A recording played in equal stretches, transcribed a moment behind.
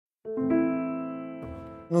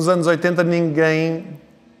Nos anos 80 ninguém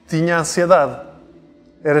tinha ansiedade.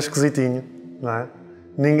 Era esquisitinho, não é?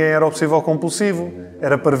 Ninguém era obsessivo-compulsivo,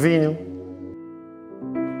 era parvinho.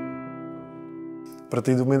 A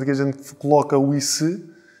partir do momento que a gente coloca o e se,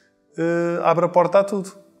 abre a porta a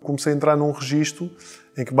tudo. Comecei a entrar num registro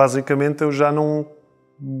em que basicamente eu já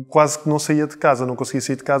quase que não saía de casa, não conseguia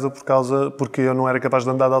sair de casa porque eu não era capaz de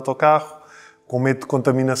andar de autocarro, com medo de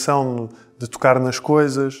contaminação, de tocar nas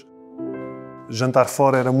coisas. Jantar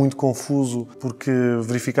fora era muito confuso porque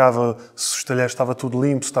verificava se os talheres estava tudo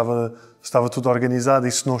limpo, se estava tudo organizado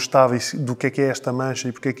e se não estava, e do que é esta mancha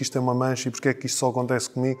e porque é que isto é uma mancha e porque é que isto só acontece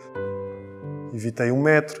comigo. Evitei 1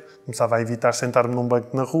 metro, começava a evitar sentar-me num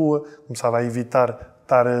banco na rua, começava a evitar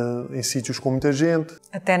estar em sítios com muita gente.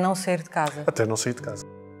 Até não sair de casa? Até não sair de casa.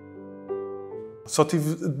 Só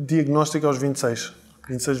tive diagnóstico aos 26,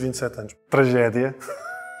 27 anos. Tragédia.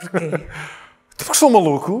 Porquê? Porque sou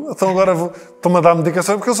maluco, então agora estou-me a dar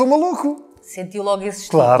medicação porque eu sou maluco. Sentiu logo esse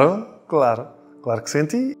estigma? Claro que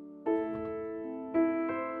senti.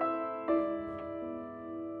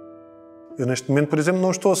 Eu neste momento, por exemplo, não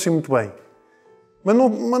estou assim muito bem. Mas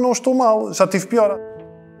não estou mal, já tive pior.